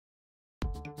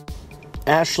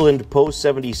Ashland Post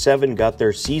 77 got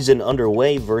their season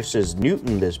underway versus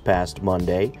Newton this past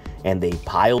Monday, and they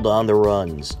piled on the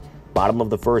runs. Bottom of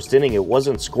the first inning, it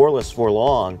wasn't scoreless for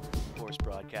long. Course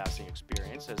broadcasting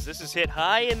experience as this is hit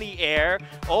high in the air,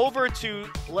 over to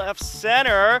left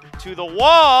center, to the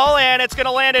wall, and it's going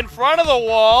to land in front of the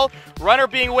wall. Runner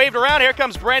being waved around. Here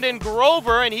comes Brendan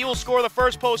Grover, and he will score the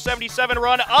first Post 77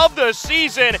 run of the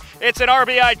season. It's an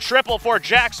RBI triple for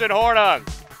Jackson Hornung.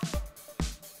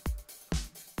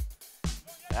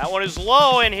 That one is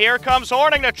low, and here comes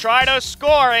Hornung to try to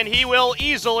score, and he will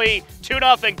easily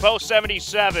 2-0 Post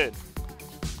 77.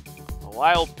 A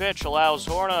wild pitch allows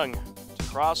Hornung to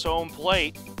cross home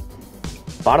plate.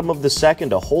 Bottom of the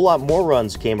second, a whole lot more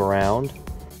runs came around.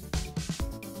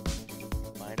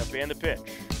 Lined up in the pitch.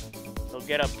 He'll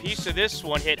get a piece of this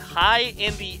one, hit high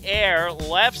in the air,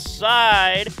 left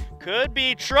side. Could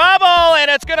be trouble,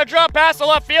 and it's going to drop past the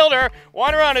left fielder.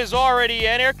 One run is already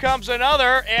in. Here comes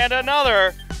another and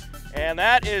another. And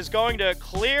that is going to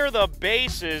clear the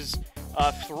bases.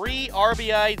 A 3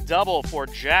 RBI double for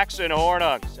Jackson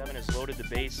Hornung. 7 has loaded the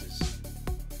bases.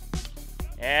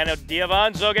 And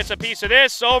Diavanzo gets a piece of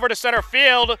this over to center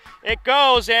field. It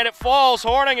goes and it falls.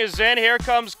 Hornung is in. Here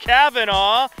comes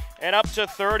Kavanaugh. And up to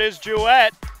third is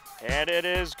Jewett. And it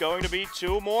is going to be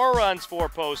 2 more runs for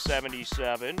Post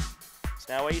 77. It's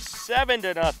now a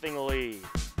 7-0 lead.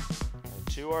 A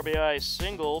 2 RBI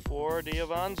single for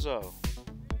Diavanzo.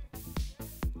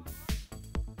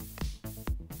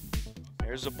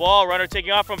 There's the ball, runner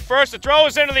taking off from first. The throw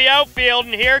is into the outfield,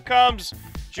 and here comes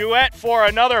Jewett for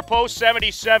another Post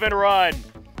 77 run.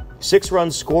 6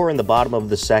 runs score in the bottom of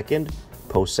the second.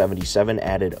 Post 77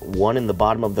 added 1 in the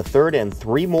bottom of the third and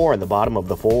 3 more in the bottom of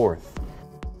the fourth.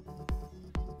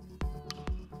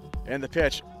 And the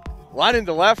pitch, line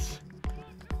into left,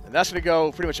 and that's going to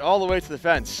go pretty much all the way to the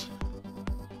fence.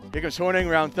 Here comes Hornung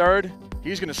around third.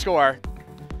 He's going to score.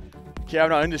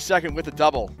 Kavanaugh into second with a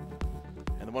double.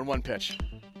 And the 1-1 pitch.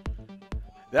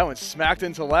 That one smacked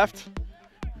into left.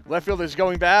 Left fielder's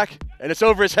going back, and it's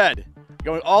over his head,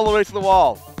 going all the way to the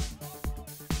wall.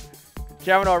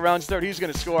 Kavanaugh rounds third. He's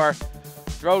going to score.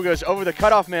 Throw goes over the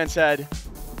cutoff man's head.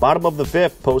 Bottom of the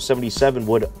fifth, Post 77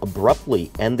 would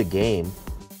abruptly end the game.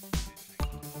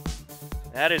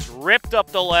 That is ripped up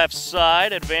the left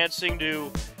side. Advancing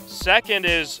to second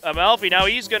is Amalfi. Now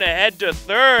he's going to head to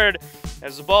third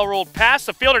as the ball rolled past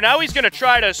the fielder. Now he's going to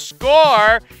try to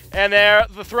score, and there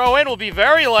the throw in will be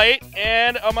very late,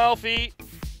 and Amalfi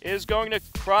is going to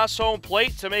cross home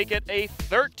plate to make it a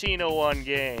 13-1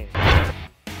 game.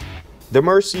 The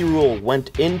mercy rule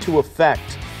went into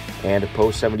effect, and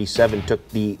Post 77 took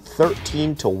the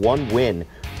 13-1 win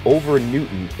over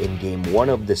Newton in Game 1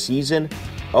 of the season.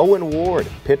 Owen Ward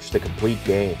pitched the complete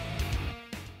game.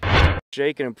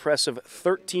 Jake, an impressive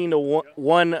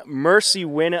 13-1 mercy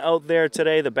win out there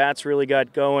today. The bats really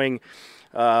got going.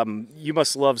 You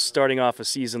must love starting off a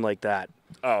season like that.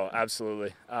 Oh,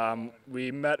 absolutely.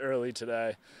 We met early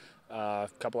today, a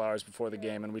couple hours before the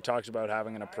game, and we talked about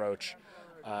having an approach,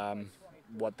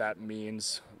 what that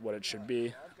means, what it should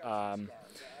be.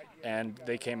 And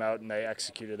they came out and they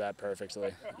executed that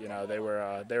perfectly. You know, they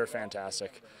were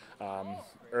fantastic.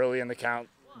 Early in the count,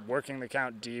 working the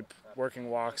count deep, working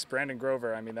walks. Brendan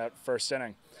Grover, I mean, that first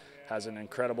inning has an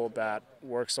incredible bat,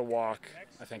 works a walk,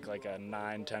 I think like a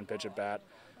 9-10 pitch at bat.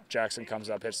 Jackson comes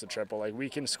up, hits the triple. Like, we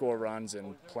can score runs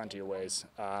in plenty of ways,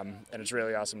 and it's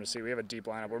really awesome to see. We have a deep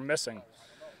lineup. We're missing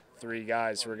 3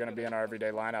 guys who are going to be in our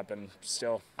everyday lineup, and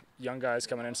still young guys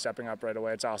coming in, stepping up right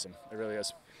away. It's awesome. It really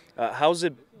is. How's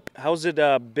it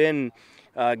been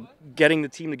getting the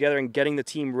team together and getting the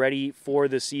team ready for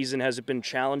the season? Has it been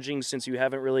challenging since you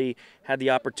haven't really had the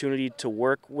opportunity to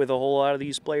work with a whole lot of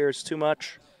these players too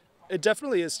much? It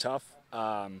definitely is tough.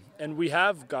 And we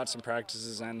have got some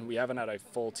practices in. We haven't had a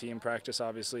full team practice,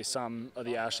 obviously. Some of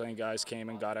the Ashland guys came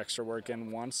and got extra work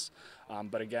in once.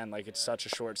 But again, like, it's such a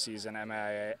short season.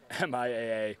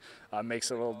 MIAA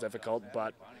makes it a little difficult.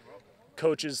 But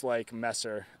coaches like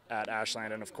Messer at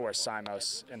Ashland and, of course,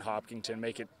 Simos in Hopkinton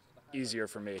make it easier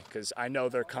for me because I know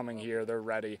they're coming here. They're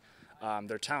ready.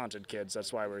 They're talented kids.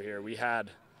 That's why we're here. We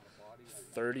had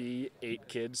 38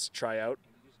 kids try out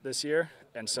this year.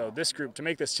 And so this group, to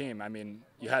make this team, I mean,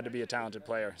 you had to be a talented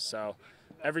player. So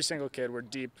every single kid, we're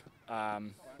deep,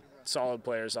 solid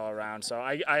players all around. So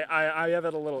I have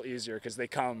it a little easier because they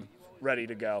come ready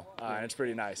to go, and it's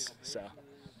pretty nice. So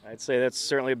I'd say that's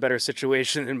certainly a better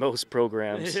situation than most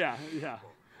programs. yeah.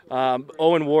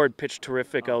 Owen Ward pitched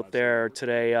terrific out there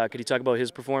today. Could you talk about his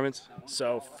performance?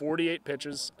 So 48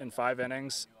 pitches in 5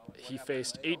 innings. He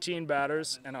faced 18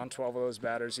 batters, and on 12 of those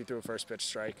batters, he threw a first pitch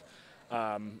strike.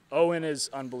 Owen is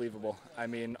unbelievable. I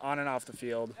mean, on and off the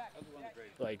field,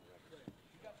 like,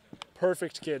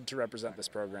 perfect kid to represent this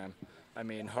program. I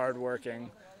mean,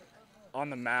 hardworking, on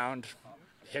the mound,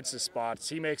 hits his spots.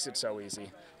 He makes it so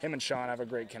easy. Him and Sean have a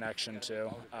great connection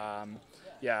too.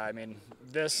 Yeah, I mean,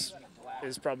 this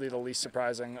is probably the least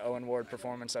surprising Owen Ward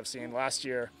performance I've seen. Last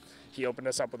year, he opened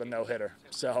us up with a no-hitter.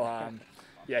 So,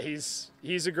 yeah, he's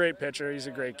a great pitcher. He's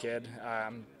a great kid.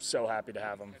 I'm so happy to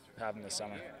have him this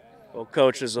summer. Well,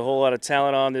 Coach, there's a whole lot of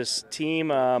talent on this team.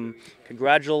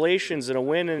 Congratulations and a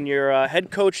win in your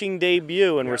head coaching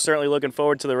debut, and we're certainly looking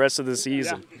forward to the rest of the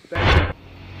season. Yeah.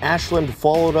 Ashland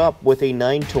followed up with a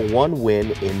 9-1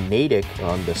 win in Natick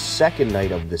on the second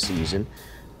night of the season.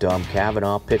 Dom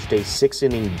Cavanaugh pitched a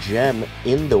 6-inning gem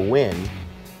in the win.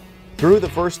 Through the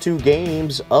first 2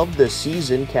 games of the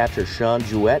season, catcher Sean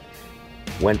Jouett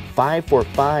went 5 for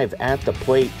 5 at the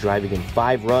plate, driving in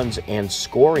 5 runs and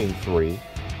scoring 3.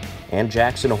 And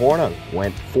Jackson Hornung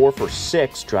went 4 for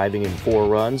 6, driving in 4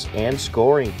 runs and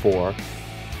scoring 4.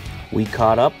 We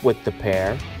caught up with the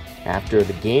pair after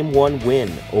the Game 1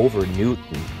 win over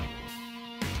Newton.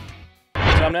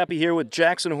 Tom Nappy here with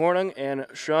Jackson Hornung and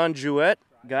Sean Jouett.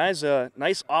 Guys, a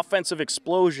nice offensive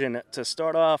explosion to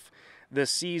start off the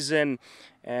season.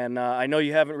 And I know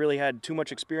you haven't really had too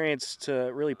much experience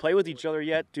to really play with each other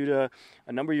yet due to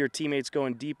a number of your teammates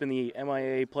going deep in the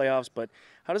MIAA playoffs. But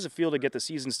how does it feel to get the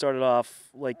season started off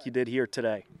like you did here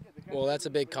today? Well, that's a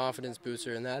big confidence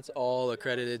booster, and that's all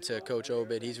accredited to Coach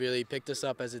Obid. He's really picked us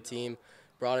up as a team,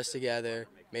 brought us together,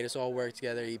 made us all work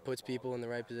together. He puts people in the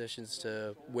right positions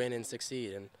to win and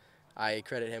succeed, and I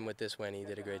credit him with this win. He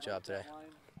did a great job today.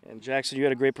 And Jackson, you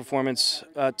had a great performance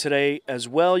today as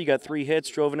well. You got 3 hits,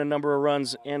 drove in a number of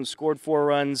runs, and scored 4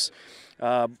 runs.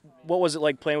 What was it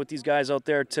like playing with these guys out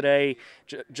there today?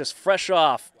 Just fresh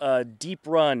off a deep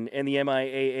run in the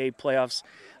MIAA playoffs.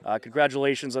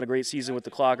 Congratulations on a great season with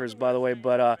the Clockers, by the way.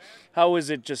 But how is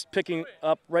it just picking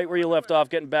up right where you left off,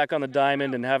 getting back on the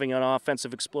diamond, and having an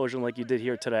offensive explosion like you did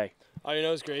here today? Oh, you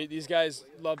know, it's great. These guys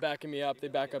love backing me up. They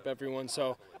back up everyone.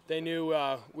 So they knew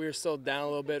we were still down a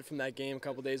little bit from that game a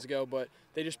couple days ago, but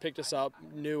they just picked us up.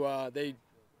 They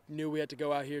knew we had to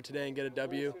go out here today and get a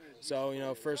W. So, you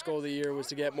know, first goal of the year was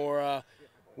to get more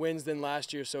wins than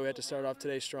last year, so we had to start off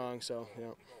today strong. So, you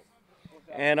know.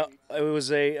 And it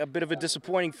was a bit of a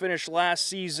disappointing finish last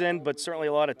season, but certainly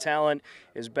a lot of talent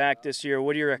is back this year.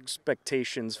 What are your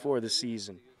expectations for the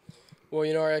season? Well,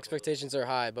 you know, our expectations are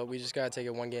high, but we just got to take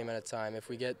it one game at a time. If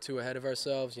we get too ahead of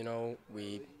ourselves, you know,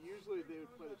 we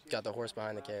got the horse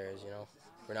behind the carriage, you know.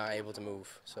 We're not able to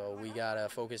move. So we got to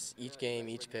focus each game,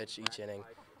 each pitch, each inning,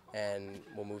 and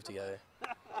we'll move together.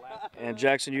 And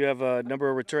Jackson, you have a number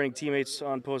of returning teammates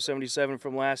on Post 77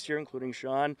 from last year, including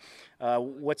Sean.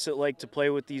 What's it like to play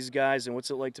with these guys, and what's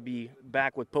it like to be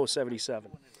back with Post 77?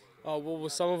 Well,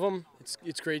 with some of them,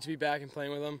 it's great to be back and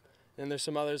playing with them. And there's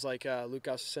some others like Luke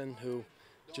Gustafson who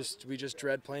we just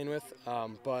dread playing with.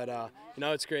 But you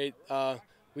know, it's great.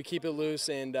 We keep it loose,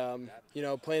 and you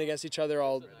know, playing against each other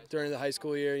all during the high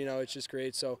school year, you know, it's just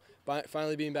great. So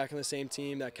finally being back on the same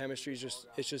team, that chemistry is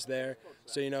just there.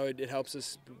 So you know, it helps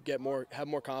us have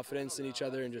more confidence in each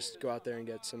other and just go out there and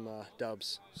get some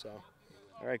dubs. So.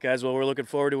 All right, guys. Well, we're looking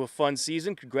forward to a fun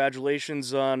season.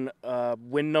 Congratulations on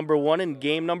win number 1 and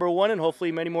game number 1, and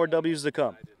hopefully many more W's to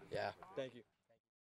come. Yeah.